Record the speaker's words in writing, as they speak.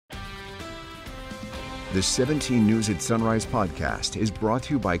The 17 News at Sunrise podcast is brought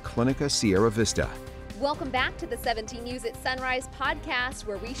to you by Clinica Sierra Vista. Welcome back to the 17 News at Sunrise podcast,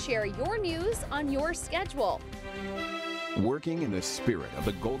 where we share your news on your schedule. Working in the spirit of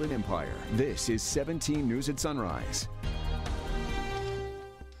the Golden Empire, this is 17 News at Sunrise.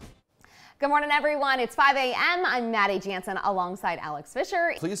 Good morning, everyone. It's 5 a.m. I'm Maddie Jansen alongside Alex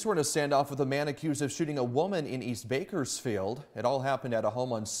Fisher. Police were in a standoff with a man accused of shooting a woman in East Bakersfield. It all happened at a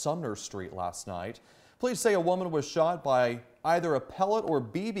home on Sumner Street last night. Police say a woman was shot by either a pellet or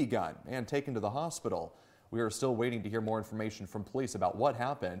BB gun and taken to the hospital. We are still waiting to hear more information from police about what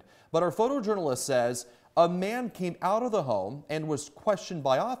happened. But our photojournalist says a man came out of the home and was questioned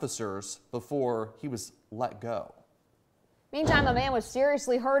by officers before he was let go. Meantime, a man was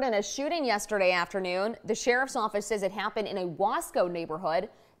seriously hurt in a shooting yesterday afternoon. The sheriff's office says it happened in a Wasco neighborhood.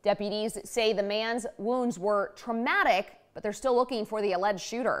 Deputies say the man's wounds were traumatic, but they're still looking for the alleged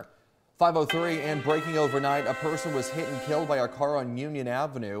shooter. 5:03 and breaking overnight, a person was hit and killed by a car on Union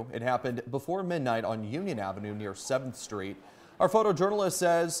Avenue. It happened before midnight on Union Avenue near 7th Street. Our photojournalist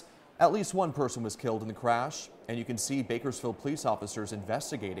says at least one person was killed in the crash, and you can see Bakersfield police officers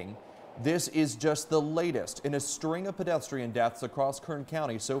investigating. This is just the latest in a string of pedestrian deaths across Kern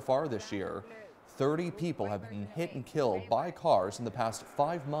County so far this year. 30 people have been hit and killed by cars in the past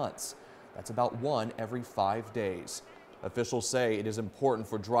 5 months. That's about one every 5 days. Officials say it is important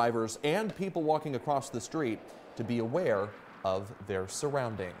for drivers and people walking across the street to be aware of their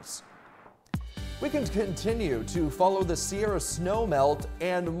surroundings. We can continue to follow the Sierra snowmelt,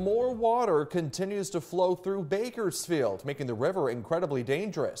 and more water continues to flow through Bakersfield, making the river incredibly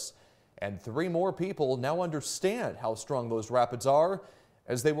dangerous. And 3 more people now understand how strong those rapids are,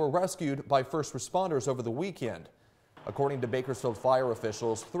 as they were rescued by first responders over the weekend. According to Bakersfield fire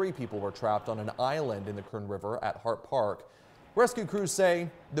officials, 3 people were trapped on an island in the Kern River at Hart Park. Rescue crews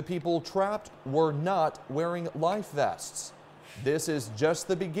say the people trapped were not wearing life vests. This is just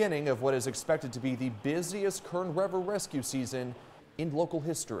the beginning of what is expected to be the busiest Kern River rescue season in local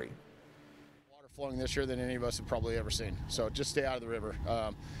history. Flowing this year than any of us have probably ever seen. So just stay out of the river.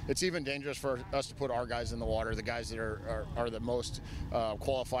 It's even dangerous for us to put our guys in the water, the guys that are the most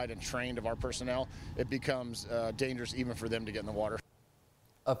qualified and trained of our personnel. It becomes dangerous even for them to get in the water.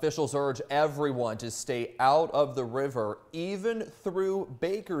 Officials urge everyone to stay out of the river, even through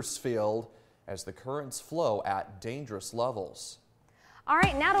Bakersfield, as the currents flow at dangerous levels. All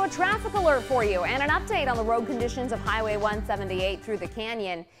right, now to a traffic alert for you and an update on the road conditions of Highway 178 through the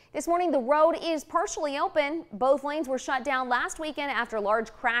canyon. This morning, the road is partially open. Both lanes were shut down last weekend after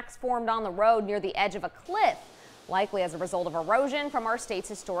large cracks formed on the road near the edge of a cliff, likely as a result of erosion from our state's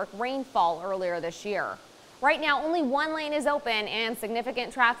historic rainfall earlier this year. Right now, only one lane is open and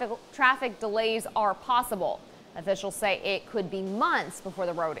significant traffic delays are possible. Officials say it could be months before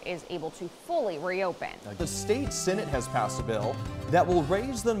the road is able to fully reopen. The state Senate has passed a bill that will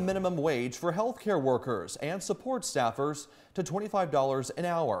raise the minimum wage for healthcare workers and support staffers to $25 an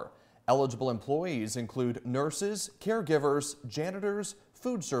hour. Eligible employees include nurses, caregivers, janitors,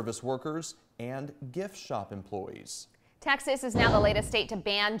 food service workers, and gift shop employees. Texas is now the latest state to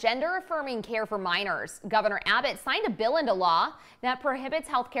ban gender-affirming care for minors. Governor Abbott signed a bill into law that prohibits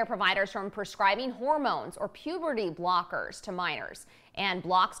healthcare providers from prescribing hormones or puberty blockers to minors and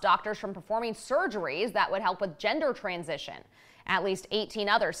blocks doctors from performing surgeries that would help with gender transition. At least 18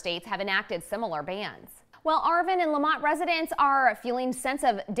 other states have enacted similar bans. Well, Arvin and Lamont residents are feeling a sense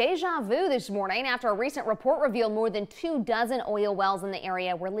of deja vu this morning after a recent report revealed more than 24 oil wells in the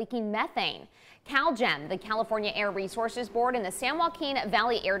area were leaking methane. CalGEM, the California Air Resources Board, and the San Joaquin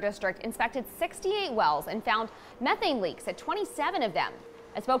Valley Air District inspected 68 wells and found methane leaks at 27 of them.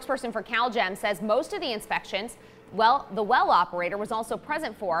 A spokesperson for CalGEM says most of the inspections, the well operator was also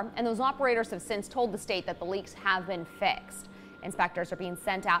present for, and those operators have since told the state that the leaks have been fixed. Inspectors are being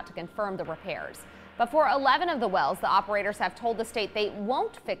sent out to confirm the repairs. But for 11 of the wells, the operators have told the state they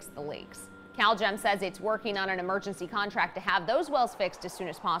won't fix the leaks. CalGEM says it's working on an emergency contract to have those wells fixed as soon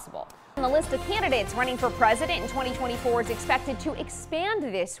as possible. And the list of candidates running for president in 2024 is expected to expand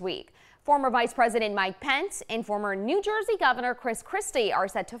this week. Former Vice President Mike Pence and former New Jersey Governor Chris Christie are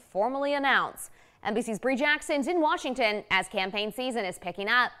set to formally announce. NBC's Bree Jackson's in Washington as campaign season is picking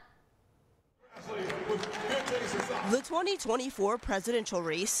up. The 2024 presidential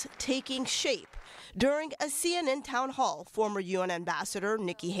race taking shape. During a CNN town hall, former UN Ambassador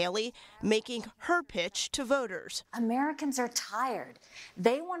Nikki Haley making her pitch to voters. Americans are tired.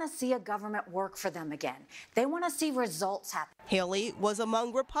 They want to see a government work for them again. They want to see results happen. Haley was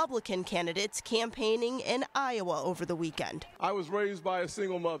among Republican candidates campaigning in Iowa over the weekend. I was raised by a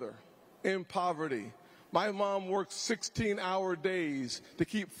single mother in poverty. My mom works 16-hour days to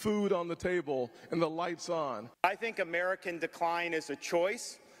keep food on the table and the lights on. I think American decline is a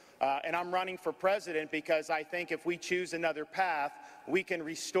choice, and I'm running for president because I think if we choose another path, we can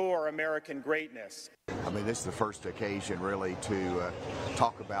restore American greatness. I mean, this is the first occasion really to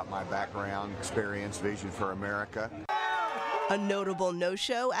talk about my background, experience, vision for America. A notable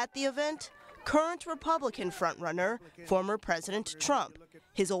no-show at the event? Current Republican frontrunner, former President Trump.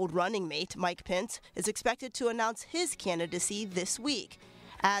 His old running mate, Mike Pence, is expected to announce his candidacy this week,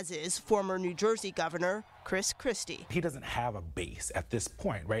 as is former New Jersey Governor Chris Christie. He doesn't have a base at this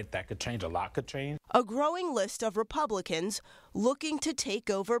point, right? That could change. A lot could change. A growing list of Republicans looking to take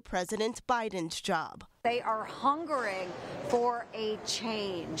over President Biden's job. They are hungering for a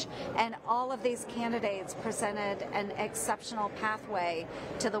change, and all of these candidates presented an exceptional pathway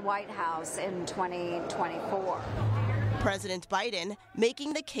to the White House in 2024. President Biden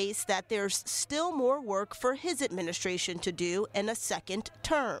making the case that there's still more work for his administration to do in a second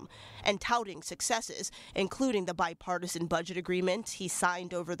term, and touting successes, including the bipartisan budget agreement he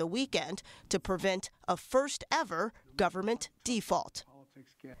signed over the weekend to prevent a first-ever government default.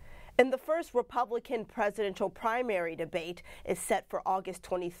 And the first Republican presidential primary debate is set for August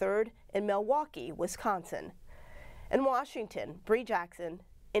 23rd in Milwaukee, Wisconsin. In Washington, Bree Jackson,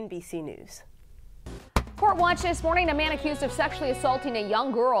 NBC News. Court watch this morning. A man accused of sexually assaulting a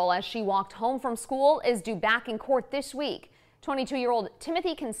young girl as she walked home from school is due back in court this week. 22-year-old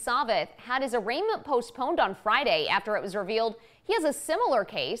Timothy Kinsavith had his arraignment postponed on Friday after it was revealed he has a similar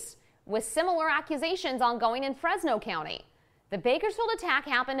case with similar accusations ongoing in Fresno County. The Bakersfield attack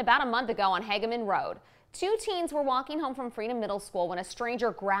happened about a month ago on Hageman Road. Two teens were walking home from Freedom Middle School when a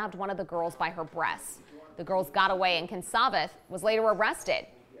stranger grabbed one of the girls by her breasts. The girls got away and Kinsavith was later arrested.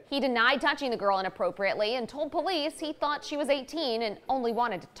 He denied touching the girl inappropriately and told police he thought she was 18 and only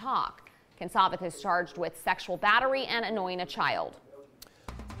wanted to talk. Kinsavith is charged with sexual battery and annoying a child.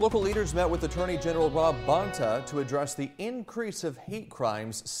 Local leaders met with Attorney General Rob Bonta to address the increase of hate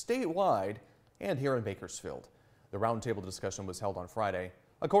crimes statewide and here in Bakersfield. The roundtable discussion was held on Friday.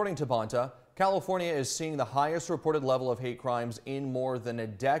 According to Bonta, California is seeing the highest reported level of hate crimes in more than a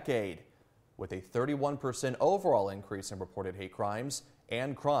decade, with a 31% overall increase in reported hate crimes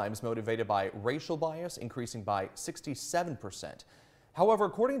and crimes motivated by racial bias increasing by 67%. However,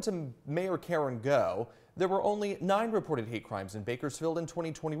 according to Mayor Karen Go, there were only 9 reported hate crimes in Bakersfield in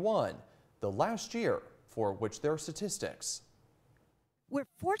 2021, the last year for which there are statistics. We're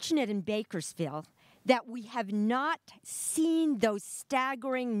fortunate in Bakersfield that we have not seen those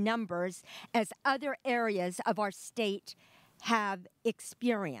staggering numbers as other areas of our state have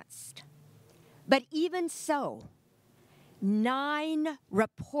experienced. But even so, 9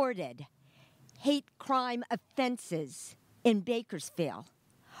 reported hate crime offenses in Bakersfield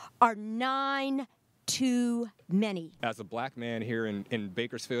are 9 too many. As a black man here in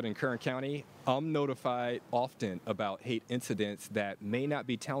Bakersfield and Kern County, I'm notified often about hate incidents that may not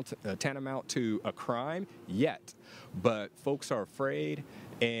be tantamount to a crime yet, but folks are afraid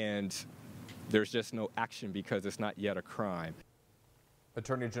and there's just no action because it's not yet a crime.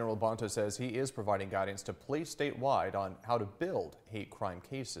 Attorney General Bonta says he is providing guidance to police statewide on how to build hate crime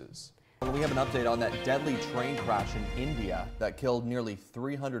cases. We have an update on that deadly train crash in India that killed nearly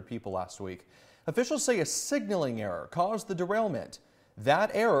 300 people last week. Officials say a signaling error caused the derailment.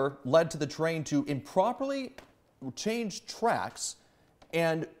 That error led to the train to improperly change tracks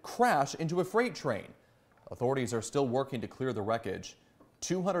and crash into a freight train. Authorities are still working to clear the wreckage.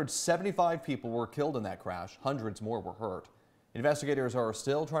 275 people were killed in that crash. Hundreds more were hurt. Investigators are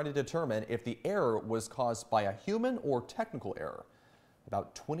still trying to determine if the error was caused by a human or technical error.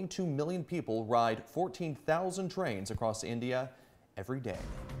 About 22 million people ride 14,000 trains across India every day.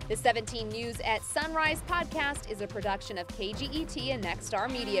 The 17 News at Sunrise podcast is a production of KGET and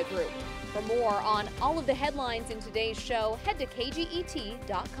Nexstar Media Group. For more on all of the headlines in today's show, head to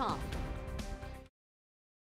kget.com.